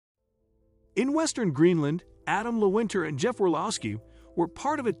In western Greenland, LeWinter and Jeff Orlowski were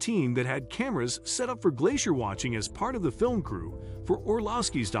part of a team that had cameras set up for glacier watching as part of the film crew for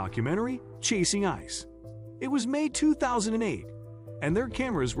Orlowski's documentary, Chasing Ice. It was May 2008, and their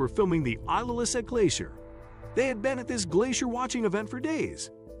cameras were filming the Ilulissat Glacier. They had been at this glacier watching event for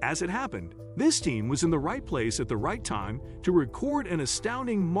days. As it happened, this team was in the right place at the right time to record an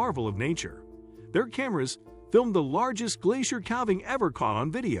astounding marvel of nature. Their cameras filmed the largest glacier calving ever caught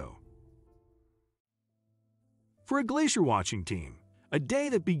on video. For a glacier watching team, a day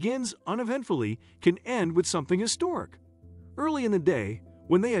that begins uneventfully can end with something historic. Early in the day,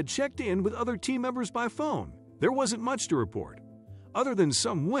 when they had checked in with other team members by phone, there wasn't much to report, other than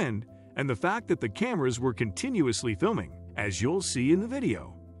some wind and the fact that the cameras were continuously filming, as you'll see in the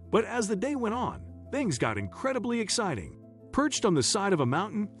video. But as the day went on, things got incredibly exciting. Perched on the side of a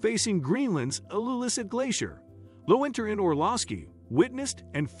mountain facing Greenland's Ilulissat Glacier, LeWinter and Orlowski witnessed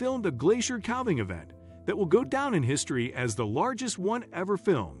and filmed a glacier calving event that will go down in history as the largest one ever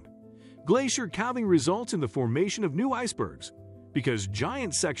filmed. Glacier calving results in the formation of new icebergs because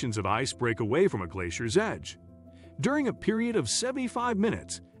giant sections of ice break away from a glacier's edge. During a period of 75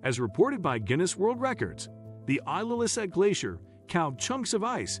 minutes, as reported by Guinness World Records, the Ilulissat Glacier calved chunks of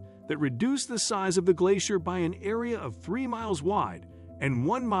ice that reduced the size of the glacier by an area of 3 miles wide and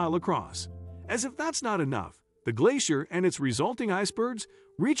 1 mile across. As if that's not enough, the glacier and its resulting icebergs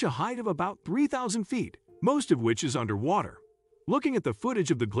reach a height of about 3,000 feet, most of which is underwater. Looking at the footage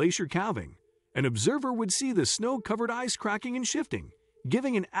of the glacier calving, an observer would see the snow-covered ice cracking and shifting,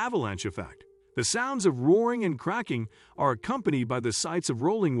 giving an avalanche effect. The sounds of roaring and cracking are accompanied by the sights of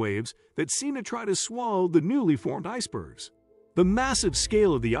rolling waves that seem to try to swallow the newly formed icebergs. The massive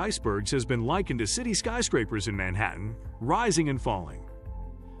scale of the icebergs has been likened to city skyscrapers in Manhattan, rising and falling.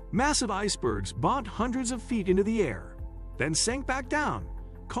 Massive icebergs bobbed hundreds of feet into the air, then sank back down,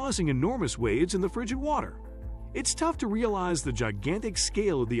 causing enormous waves in the frigid water. It's tough to realize the gigantic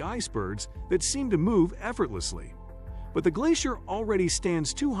scale of the icebergs that seem to move effortlessly. But the glacier already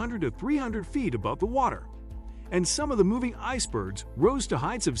stands 200 to 300 feet above the water, and some of the moving icebergs rose to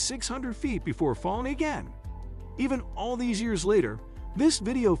heights of 600 feet before falling again. Even all these years later, this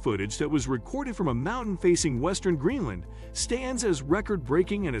video footage that was recorded from a mountain facing western Greenland stands as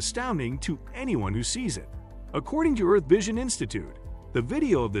record-breaking and astounding to anyone who sees it. According to Earth Vision Institute, the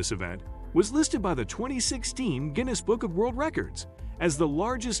video of this event was listed by the 2016 Guinness Book of World Records as the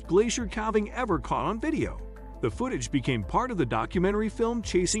largest glacier calving ever caught on video. The footage became part of the documentary film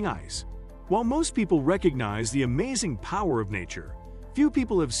Chasing Ice. While most people recognize the amazing power of nature, few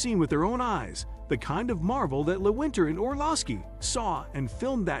people have seen with their own eyes the kind of marvel that LeWinter and Orlowski saw and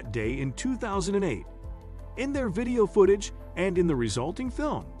filmed that day in 2008. In their video footage and in the resulting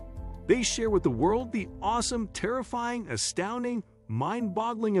film, they share with the world the awesome, terrifying, astounding,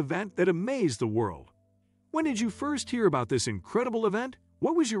 mind-boggling event that amazed the world. When did you first hear about this incredible event?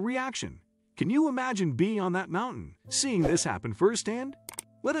 What was your reaction? Can you imagine being on that mountain, seeing this happen firsthand?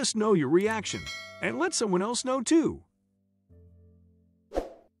 Let us know your reaction, and let someone else know too.